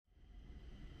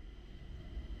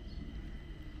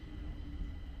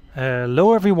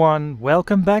Hello everyone,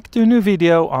 welcome back to a new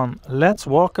video on Let's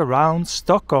Walk Around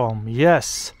Stockholm.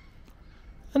 Yes,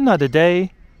 another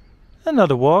day,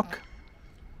 another walk.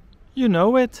 You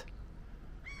know it.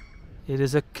 It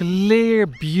is a clear,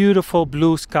 beautiful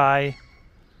blue sky.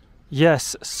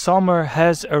 Yes, summer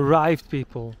has arrived,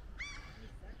 people.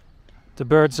 The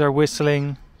birds are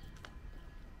whistling.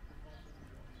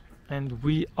 And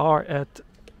we are at,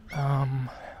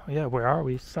 where are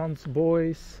we?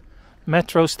 Sandsborg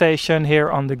metro station here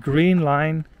on the Green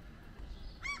Line.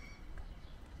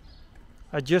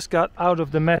 I just got out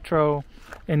of the metro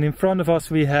and in front of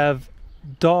us we have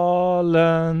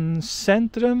Dalen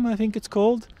Centrum, I think it's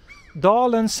called.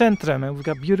 Dalen Centrum, and we've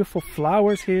got beautiful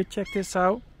flowers here. Check this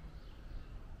out.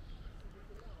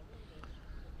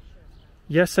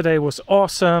 Yesterday was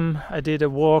awesome. I did a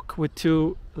walk with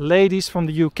two ladies from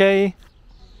the UK,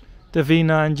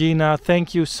 Davina and Gina.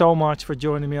 Thank you so much for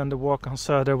joining me on the walk on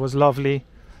Söder. It was lovely.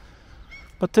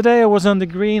 But today I was on the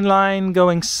Green Line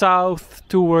going south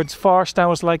towards Farsta. I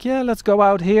was like, yeah, let's go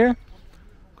out here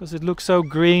because it looks so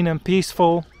green and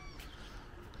peaceful.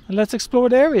 And let's explore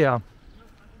the area.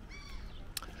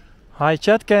 Hi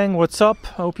chat gang, what's up?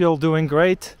 Hope you're all doing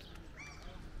great.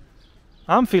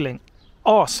 I'm feeling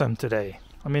awesome today.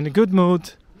 I'm in a good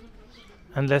mood.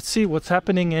 And let's see what's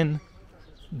happening in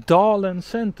Dalen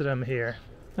Centrum here.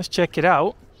 Let's check it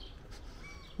out.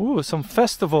 Ooh, some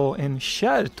festival in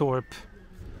Kärrtorp.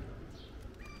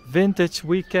 Vintage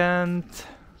weekend.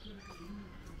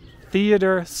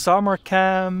 Theater, summer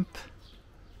camp.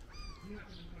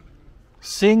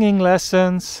 Singing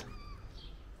lessons.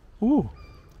 Ooh.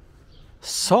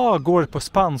 Sagor på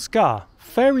spanska.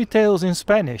 Fairy tales in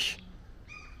Spanish.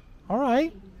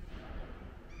 Alright.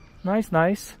 Nice,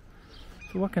 nice.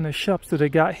 So what kind of shops do they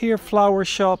got here? Flower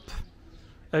shop,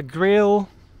 a grill,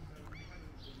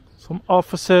 some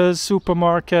offices,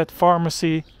 supermarket,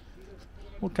 pharmacy.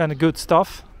 What kind of good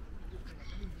stuff.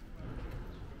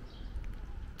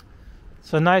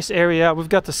 It's a nice area. We've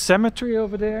got the cemetery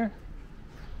over there.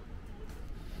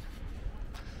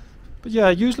 But yeah,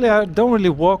 usually I don't really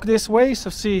walk this way, so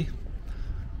see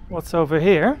what's over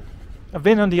here. I've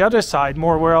been on the other side,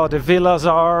 more where all the villas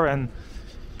are and,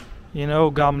 you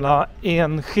know, gamla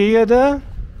Enskede.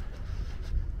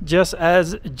 Just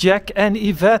as Jack and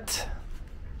Yvette.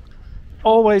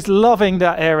 Always loving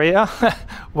that area.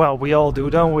 Well, we all do,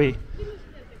 don't we?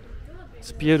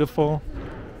 It's beautiful.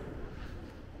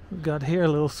 We've got here a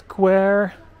little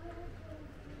square.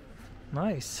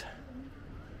 Nice.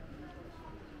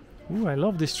 Ooh, I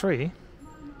love this tree.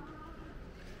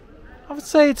 I would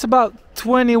say it's about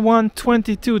 21,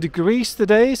 22 degrees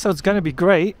today, so it's gonna be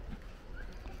great.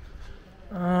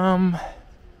 I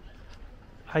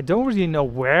don't really know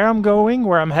where I'm going,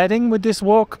 where I'm heading with this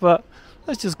walk, but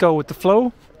let's just go with the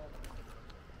flow.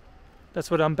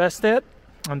 That's what I'm best at,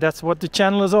 and that's what the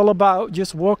channel is all about.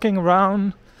 Just walking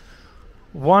around,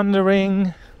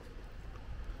 wandering,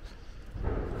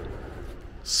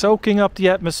 soaking up the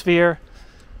atmosphere.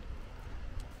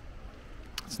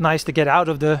 It's nice to get out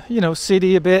of the,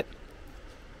 city a bit.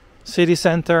 City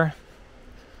center.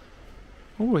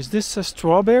 Oh, is this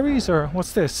strawberries or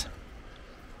what's this?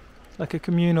 Like a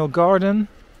communal garden.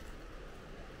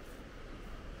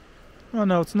 Oh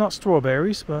no, it's not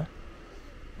strawberries, but...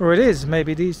 Or it is,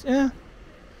 maybe these,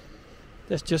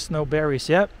 there's just no berries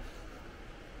yet.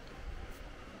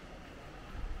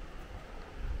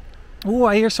 Oh,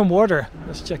 I hear some water.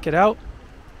 Let's check it out.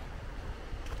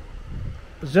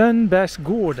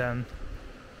 Rönnbergsgården.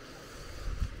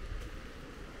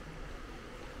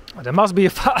 There must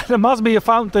be a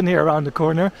fountain here around the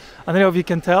corner. I don't know if you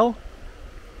can tell.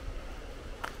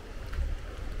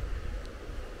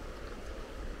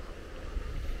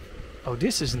 Oh,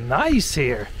 this is nice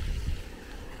here.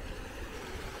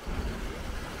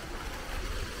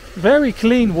 Very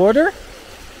clean water.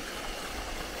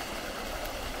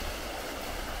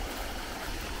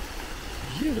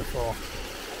 Beautiful.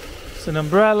 Some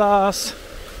umbrellas.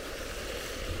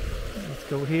 Let's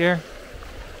go here.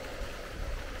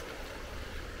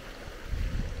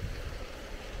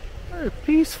 Very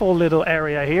peaceful little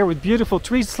area here with beautiful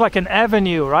trees. It's like an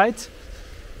avenue, right?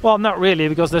 Well, not really,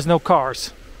 because there's no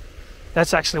cars.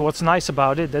 That's actually what's nice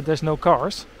about it, that there's no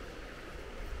cars.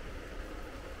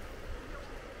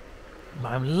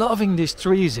 I'm loving these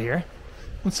trees here.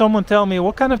 Can someone tell me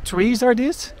what kind of trees are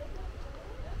these?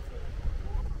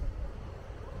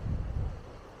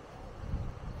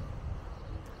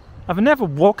 I've never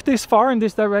walked this far in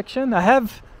this direction. I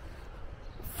have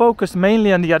focused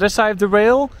mainly on the other side of the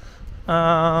rail,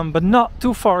 but not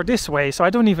too far this way, so I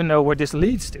don't even know where this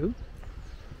leads to.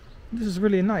 This is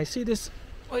really nice. See this?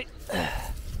 Wait.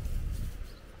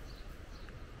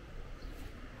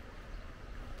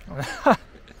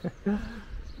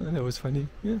 That was funny,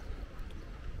 yeah.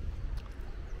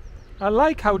 I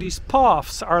like how these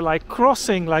paths are like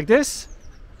crossing like this.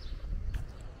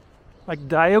 Like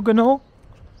diagonal.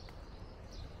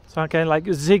 So I can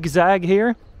like zigzag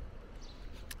here.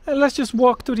 And let's just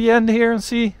walk to the end here and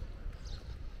see.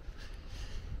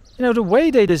 You know, the way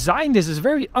they designed this is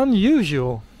very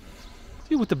unusual.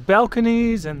 See, with the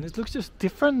balconies, and it looks just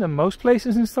different than most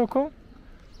places in Stockholm.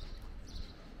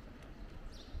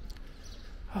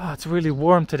 Oh, it's really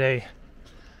warm today.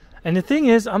 And the thing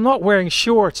is, I'm not wearing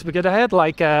shorts because I had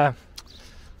like kind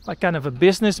of a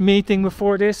business meeting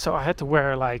before this, so I had to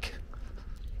wear like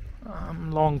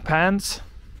long pants.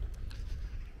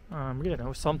 You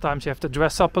know, sometimes you have to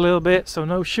dress up a little bit, so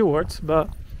no shorts, but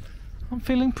I'm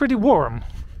feeling pretty warm.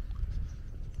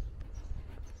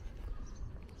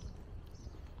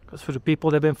 Because for the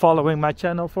people that have been following my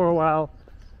channel for a while,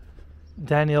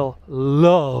 Daniel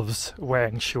loves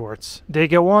wearing shorts. They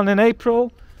go on in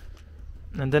April,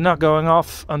 and they're not going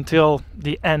off until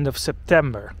the end of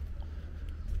September.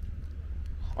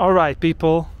 Alright,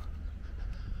 people.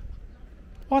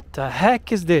 What the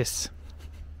heck is this?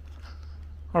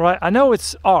 Alright, I know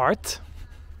it's art.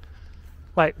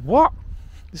 Like, what?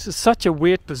 This is such a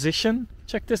weird position.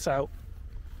 Check this out.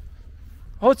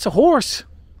 Oh, it's a horse.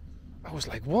 I was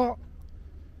like, what?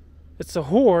 It's a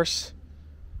horse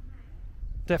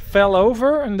that fell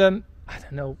over and then, I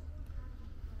don't know.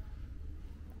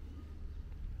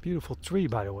 Beautiful tree,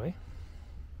 by the way.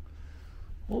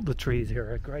 All the trees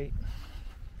here are great.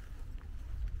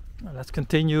 Now, let's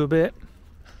continue a bit.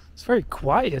 It's very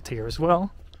quiet here as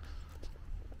well.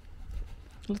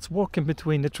 Let's walk in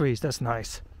between the trees. That's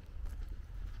nice.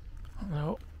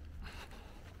 Oh,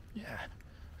 yeah.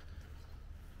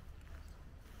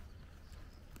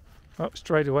 Oh,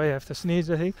 straight away I have to sneeze,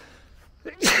 I think.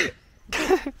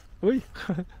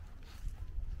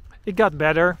 It got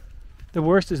better. The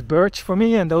worst is birch for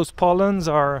me, and those pollens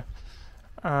are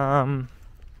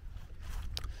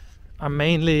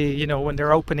mainly, you know, when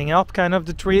they're opening up kind of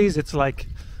the trees. It's like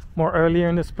more earlier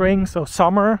in the spring, so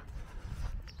summer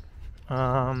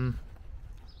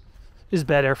is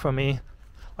better for me.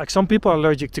 Like, some people are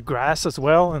allergic to grass as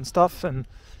well and stuff, and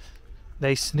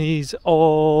they sneeze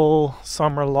all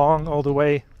summer long, all the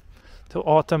way to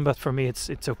autumn, but for me it's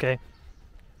okay.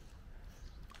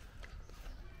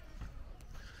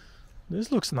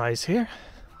 This looks nice here.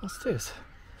 What's this?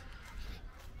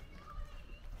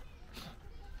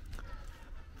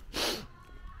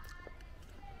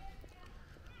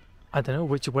 I don't know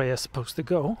which way I'm supposed to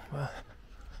go.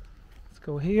 Let's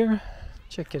go here,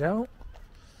 check it out.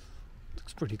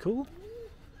 Looks pretty cool.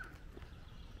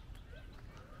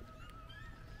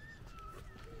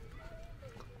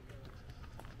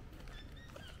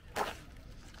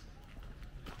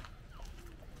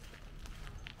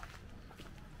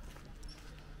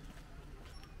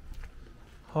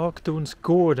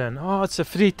 Hagtornsgården. Oh, it's a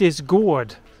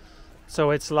fritidsgård.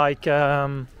 So it's like,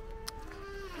 you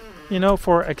know,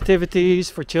 for activities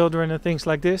for children and things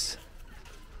like this.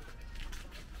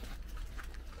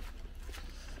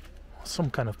 Some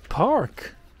kind of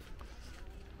park.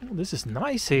 Oh, this is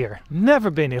nice here. Never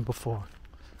been here before.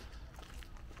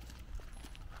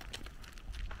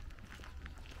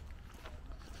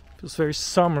 Feels very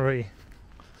summery.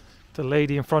 The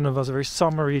lady in front of us, a very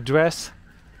summery dress.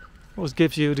 Always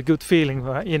gives you the good feeling,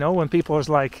 you know, when people are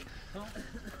like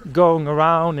going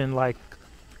around in like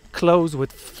clothes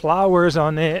with flowers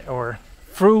on it or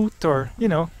fruit, or, you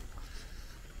know,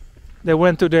 they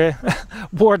went to the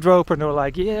wardrobe and they were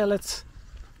like, yeah, let's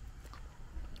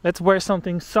wear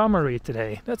something summery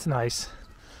today. That's nice.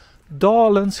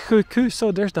 Dalens sjukhus.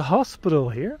 So there's the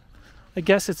hospital here. I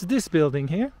guess it's this building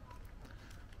here.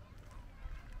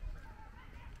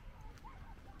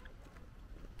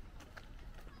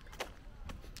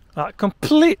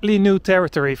 Completely new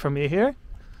territory for me here.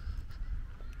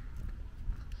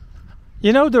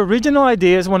 You know, the original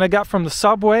idea is when I got from the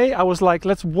subway, I was like,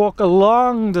 let's walk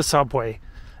along the subway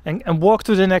and walk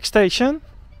to the next station,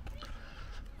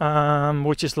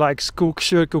 which is like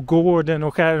Skogskyrkogården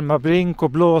och Skärmarbrink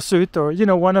och Blåsut, or, you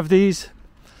know, one of these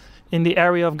in the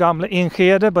area of Gamla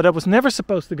Enskede, but I was never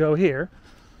supposed to go here.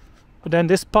 But then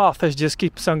this path just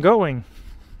keeps on going.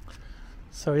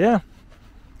 So yeah,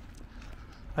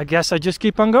 I guess I just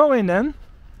keep on going then.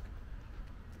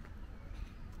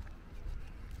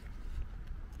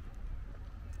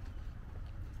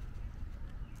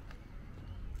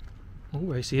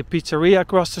 Oh, I see a pizzeria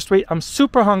across the street. I'm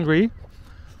super hungry.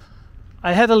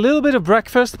 I had a little bit of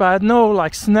breakfast, but I had no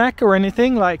like snack or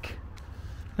anything. Like,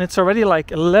 and it's already like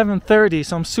 11:30,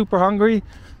 so I'm super hungry.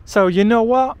 So you know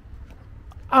what?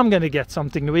 I'm gonna get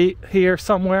something to eat here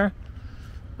somewhere.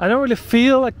 I don't really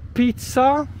feel like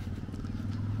pizza,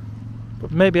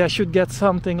 but maybe I should get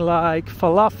something like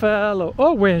falafel or...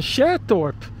 Oh, we're in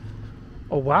Kärrtorp.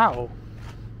 Oh, wow.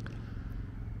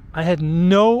 I had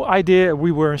no idea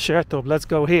we were in Kärrtorp. Let's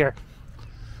go here.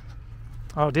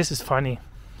 Oh, this is funny.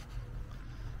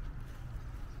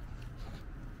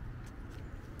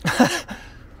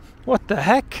 What the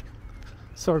heck?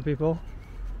 Sorry, people.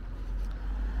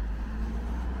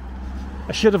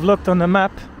 I should have looked on the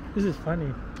map. This is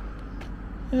funny.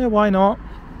 Yeah, why not?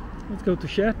 Let's go to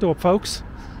Kärrtorp, folks.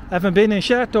 I haven't been in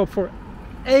Kärrtorp for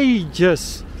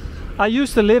ages. I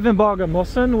used to live in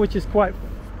Bagarmossen, which is quite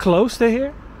close to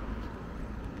here.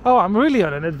 Oh, I'm really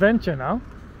on an adventure now.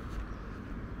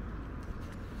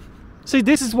 See,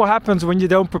 this is what happens when you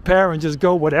don't prepare and just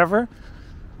go whatever.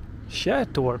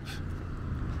 Kärrtorp.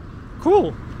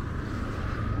 Cool.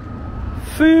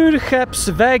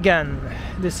 Fyrkeppsvägen,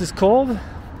 this is called.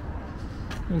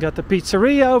 We got the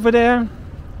pizzeria over there.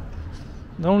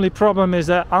 The only problem is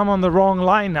that I'm on the wrong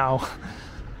line now.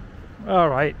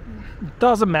 Alright,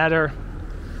 doesn't matter.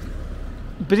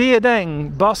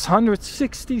 Bredäng, bus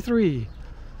 163.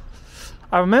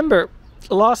 I remember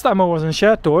last time I was in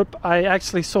Kärrtorp, I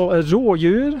actually saw a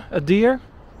rådjur, a deer,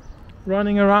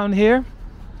 running around here.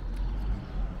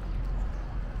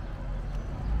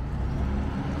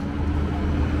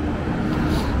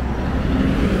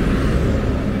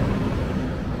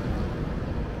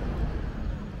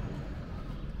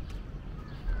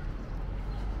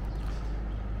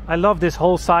 I love this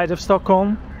whole side of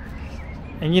Stockholm,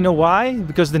 and you know why?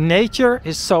 Because the nature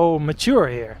is so mature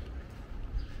here.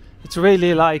 It's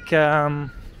really like, you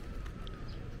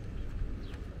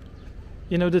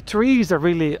know, the trees are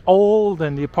really old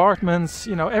and the apartments,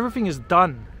 you know, everything is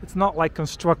done. It's not like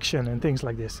construction and things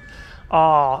like this.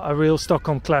 Ah, a real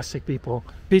Stockholm classic, people.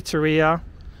 Pizzeria.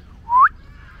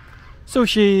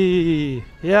 Sushi,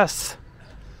 yes.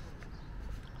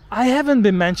 I haven't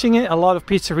been mentioning a lot of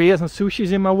pizzerias and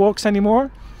sushis in my walks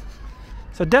anymore.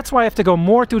 So that's why I have to go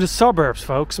more to the suburbs,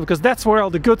 folks, because that's where all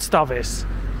the good stuff is.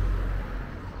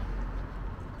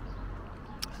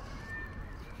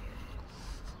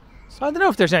 So I don't know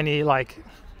if there's any, like...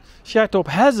 Kärrtorp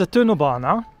has a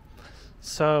tunnelbana,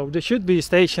 so there should be a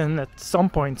station at some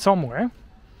point somewhere.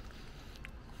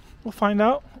 We'll find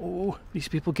out. Oh, these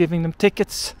people giving them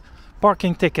tickets.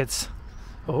 Parking tickets.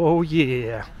 Oh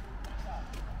yeah.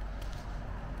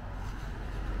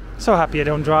 So happy I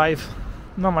don't drive.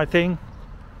 Not my thing.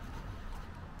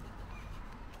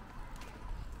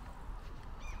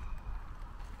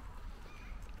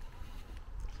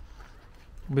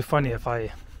 It'd be funny if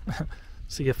I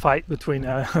see a fight between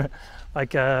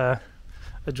like a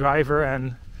driver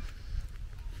and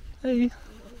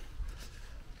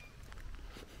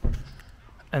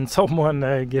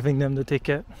someone giving them the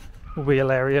ticket. It would be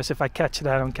hilarious if I catch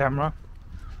that on camera.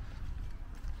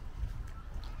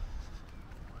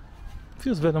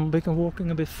 Feels a bit I'm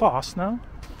walking a bit fast now.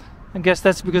 I guess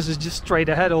that's because it's just straight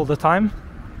ahead all the time.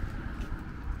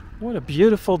 What a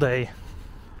beautiful day.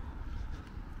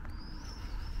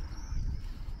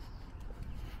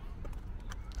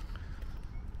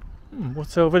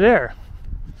 What's over there?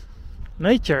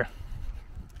 Nature.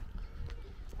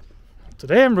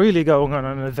 Today I'm really going on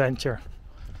an adventure.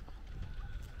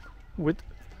 With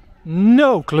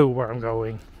no clue where I'm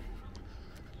going.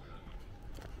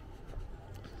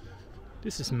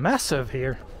 This is massive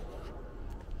here.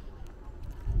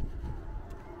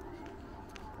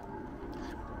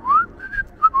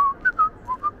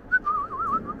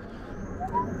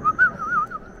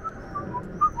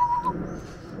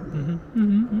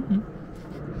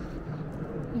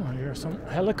 Oh, here's some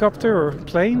helicopter or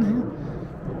plane here.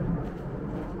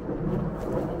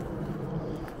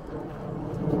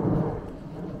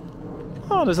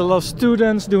 Oh, there's a lot of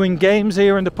students doing games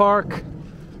here in the park.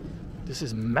 This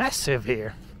is massive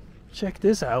here. Check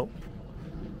this out.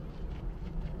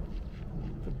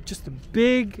 Just a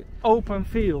big open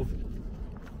field.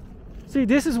 See,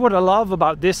 this is what I love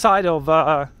about this side of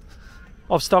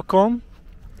Stockholm.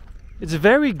 It's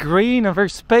very green and very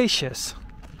spacious.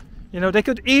 You know, they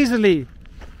could easily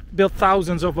build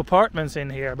thousands of apartments in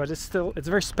here, but it's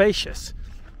very spacious.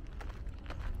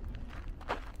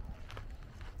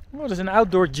 Well, there's an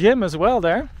outdoor gym as well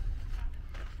there.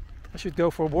 I should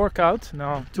go for a workout. No,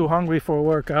 I'm too hungry for a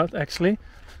workout, actually.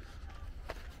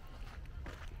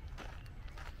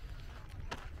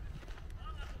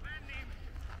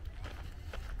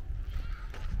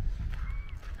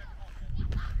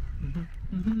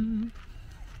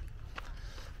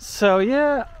 So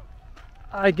yeah,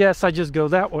 I guess I just go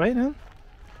that way then.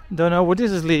 Don't know where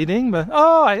this is leading, but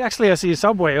oh, I see a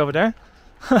subway over there.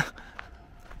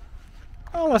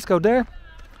 Oh, let's go there.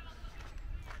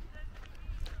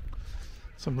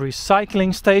 Some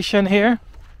recycling station here.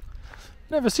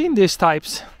 Never seen these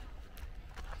types.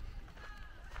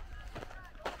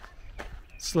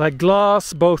 It's like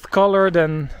glass, both colored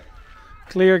and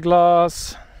clear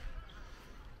glass,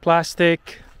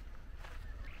 plastic,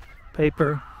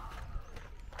 paper.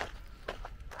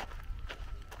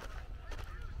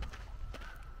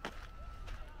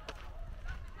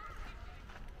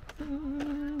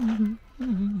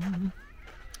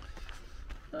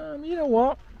 You know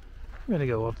what? I'm gonna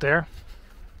go up there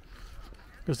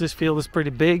because this field is pretty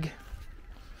big,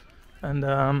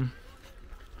 and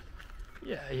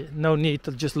yeah, no need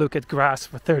to just look at grass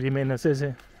for 30 minutes, is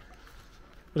it?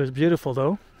 But it's beautiful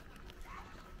though.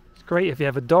 It's great if you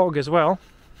have a dog as well.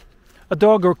 A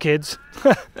dog or kids.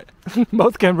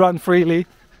 Both can run freely.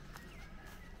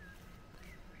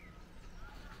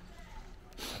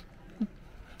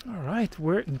 Alright,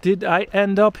 where did I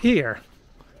end up here?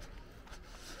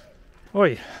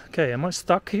 Oi, okay, am I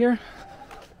stuck here?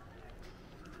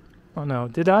 Oh no,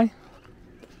 did I?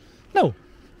 No.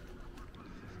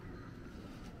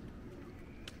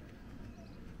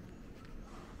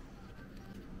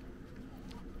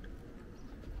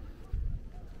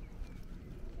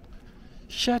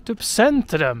 Kärrtorp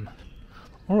Centrum.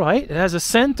 Alright, it has a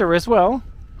center as well.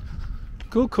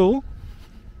 Cool, cool.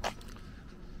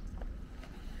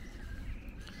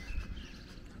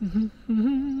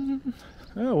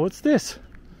 Oh, what's this?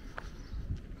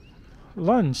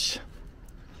 Lunch.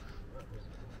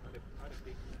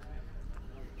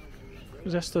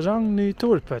 Restaurang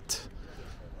Nytorpet.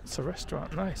 It's a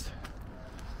restaurant, nice.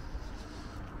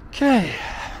 Okay.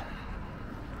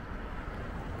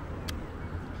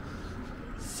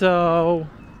 So,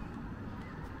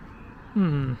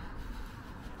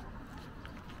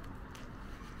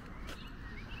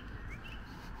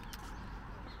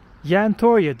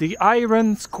 Järntorget, the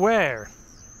Iron Square.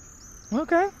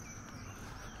 Okay,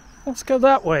 let's go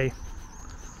that way.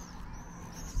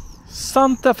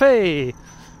 Santa Fe,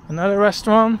 another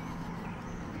restaurant.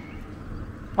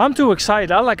 I'm too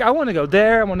excited. I want to go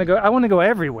there. I want to go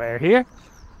everywhere here.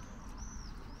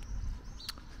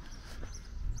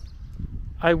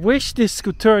 I wish this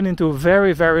could turn into a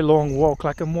very, very long walk,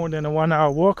 like a more than a 1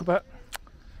 hour walk, but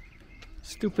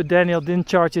stupid Daniel didn't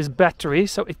charge his battery,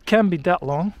 so it can be that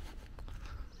long,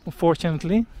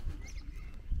 unfortunately.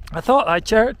 I thought I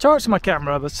charged my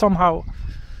camera, but somehow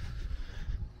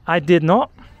I did not.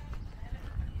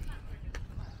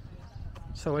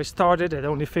 So I started at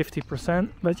only 50%,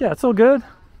 but yeah, it's all good.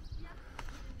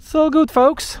 It's all good,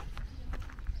 folks.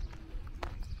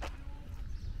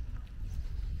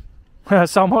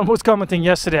 Someone was commenting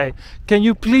yesterday, can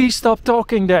you please stop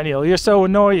talking, Daniel? You're so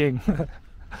annoying.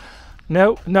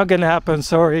 No, not gonna happen,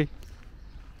 sorry.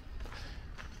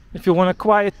 If you want a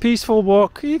quiet, peaceful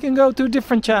walk, you can go to a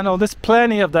different channel. There's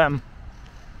plenty of them.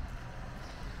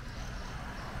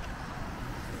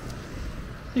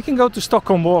 You can go to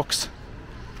Stockholm Walks.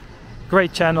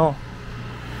 Great channel.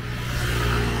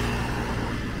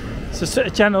 It's a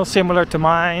channel similar to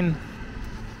mine.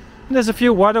 There's a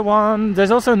few other ones.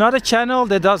 There's also another channel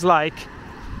that does like,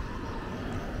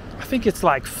 I think it's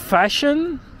like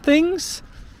fashion things.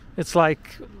 It's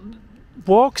like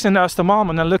walks in Östermalm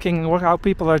and looking how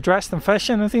people are dressed in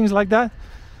fashion and things like that.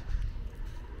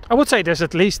 I would say there's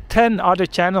at least 10 other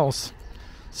channels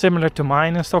similar to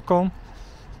mine in Stockholm.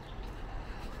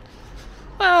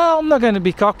 Well, I'm not going to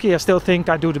be cocky. I still think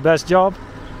I do the best job.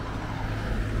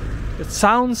 It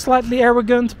sounds slightly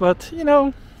arrogant, but you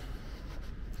know,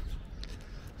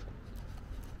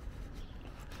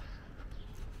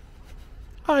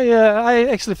 I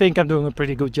actually think I'm doing a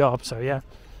pretty good job, so yeah.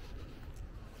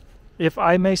 If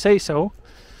I may say so.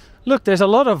 Look, there's a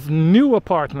lot of new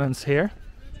apartments here.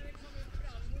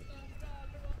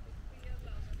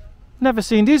 Never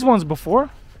seen these ones before.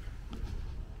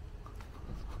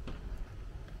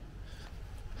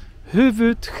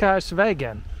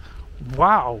 Huvudskärsvägen.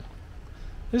 Wow.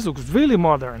 This looks really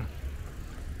modern.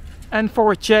 And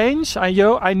for a change, I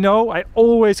know I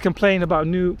always complain about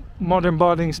new modern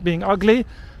buildings being ugly.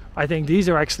 I think these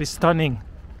are actually stunning.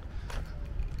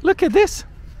 Look at this.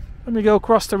 Let me go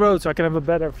across the road so I can have a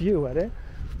better view at it.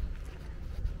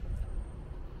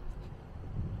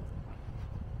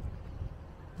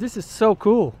 This is so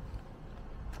cool.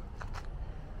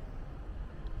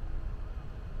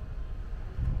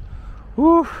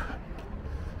 Whew.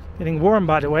 Getting warm,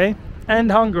 by the way,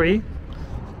 and hungry.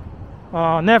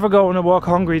 Never go on a walk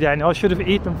hungry, Daniel. I should have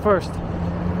eaten first.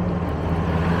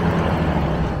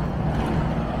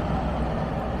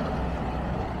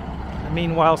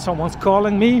 Meanwhile, someone's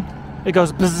calling me. It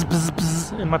goes bzz, bzz,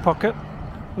 bzz in my pocket.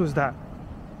 Who's that?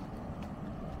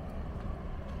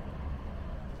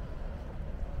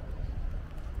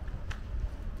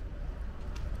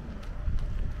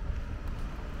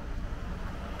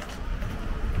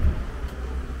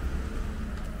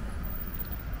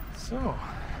 So,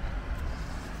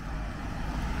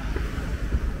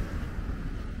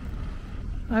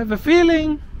 I have a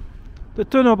feeling the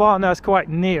tunnelbana is quite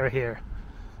near here,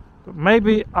 but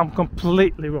maybe I'm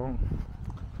completely wrong.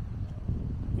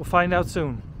 We'll find out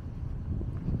soon.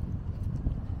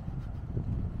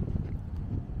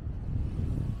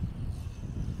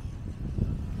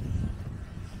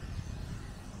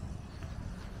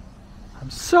 I'm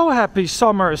so happy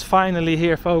summer is finally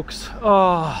here, folks.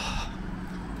 Oh,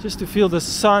 just to feel the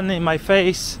sun in my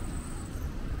face.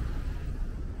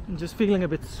 I'm just feeling a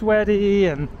bit sweaty,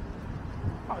 and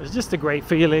it's just a great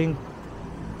feeling.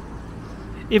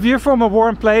 If you're from a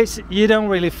warm place, you don't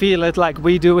really feel it like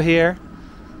we do here.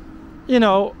 You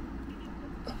know,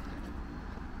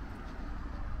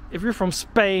 if you're from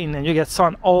Spain and you get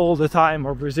sun all the time,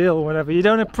 or Brazil or whatever, you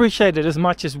don't appreciate it as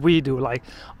much as we do. Like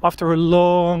after a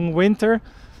long winter,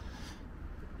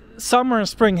 summer and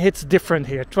spring hits different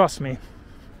here, trust me.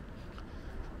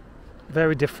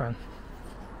 Very different.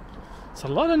 It's a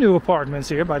lot of new apartments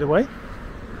here, by the way.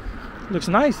 Looks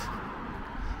nice.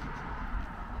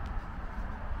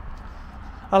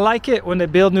 I like it when they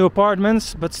build new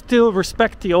apartments, but still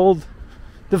respect the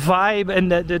vibe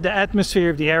and the atmosphere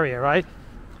of the area, right?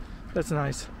 That's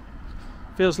nice.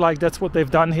 Feels like that's what they've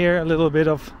done here. A little bit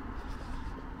of,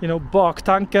 you know,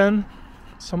 baktanken,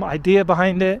 some idea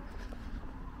behind it.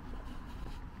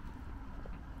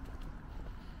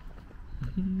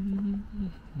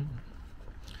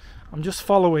 I'm just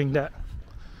following that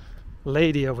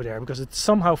lady over there because it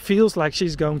somehow feels like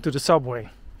she's going to the subway,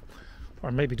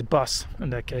 or maybe the bus in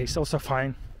that case. Also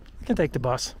fine, I can take the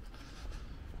bus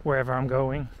wherever I'm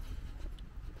going.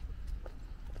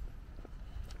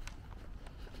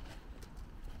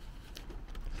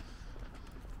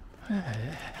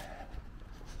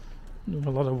 Doing a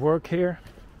lot of work here.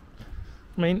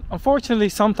 I mean, unfortunately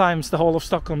sometimes the whole of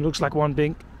Stockholm looks like one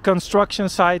big construction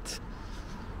site,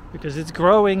 because it's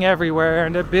growing everywhere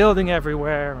and they're building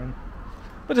everywhere,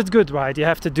 but it's good, right? You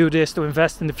have to do this to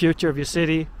invest in the future of your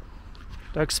city.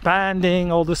 They're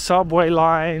expanding all the subway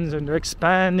lines and they're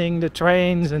expanding the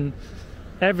trains and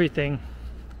everything.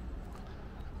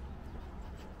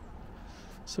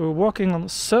 So we're walking on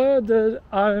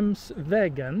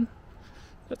Söderarmsvägen.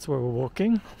 That's where we're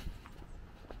walking.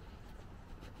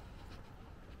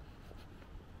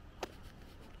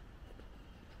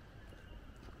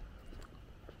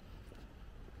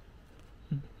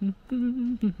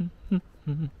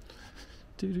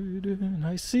 And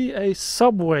I see a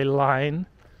subway line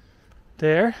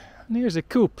there, and here's a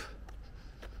coupe.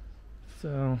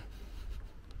 So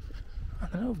I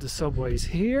don't know if the subway is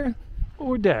here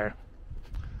or there.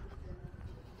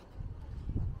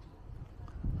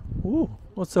 Ooh,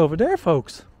 what's over there,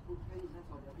 folks?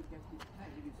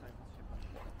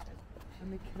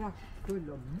 Oh,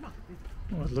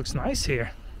 it looks nice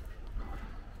here.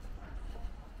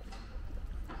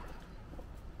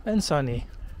 And sunny.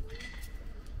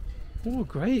 Oh,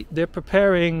 great. They're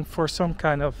preparing for some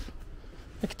kind of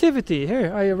activity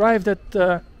here. I arrived at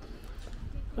the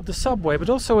subway, but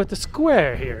also at the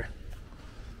square here.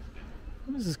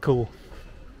 This is cool.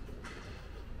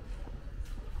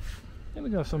 And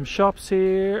we got some shops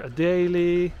here, a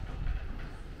daily,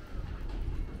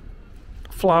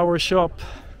 flower shop.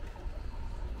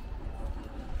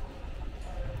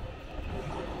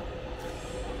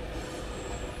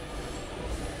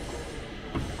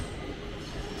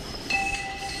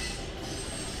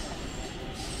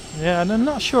 Yeah, and I'm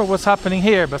not sure what's happening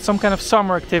here, but some kind of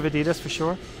summer activity, that's for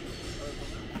sure.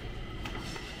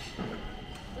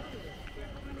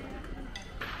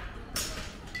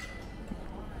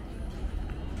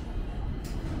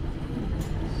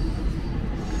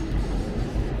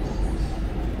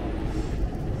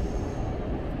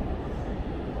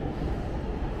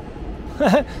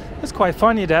 It's quite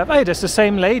funny that, hey, that's the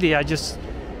same lady I just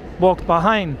walked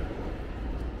behind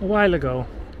a while ago.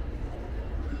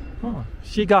 Oh,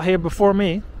 she got here before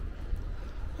me.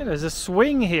 Yeah, there's a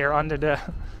swing here under the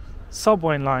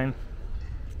subway line.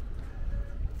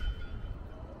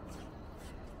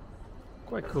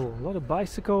 Quite cool. A lot of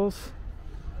bicycles.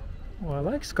 Oh, I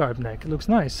like Skarpnäck. It looks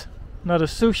nice. Another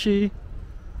sushi.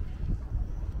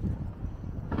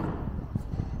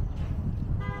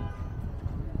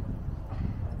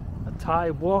 A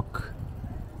Thai wok.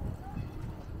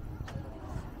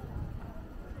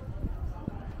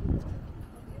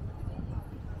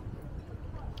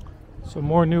 Some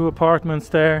more new apartments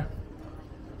there.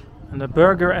 And a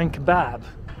burger and kebab.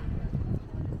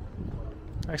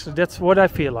 Actually, that's what I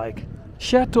feel like.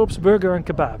 Kärrtorp's burger and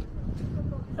kebab.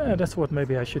 Yeah, that's what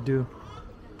maybe I should do.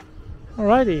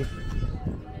 Alrighty.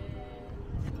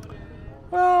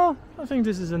 Well, I think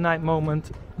this is a nice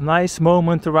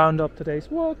moment to round up today's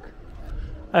walk.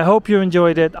 I hope you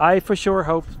enjoyed it. I for sure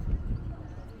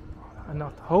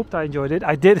I enjoyed it.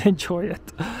 I did enjoy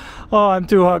it. Oh, I'm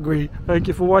too hungry. Thank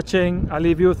you for watching. I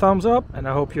leave you a thumbs up, and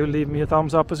I hope you leave me a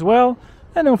thumbs up as well.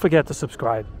 And don't forget to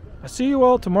subscribe. I'll see you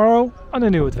all tomorrow on a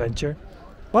new adventure.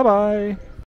 Bye bye.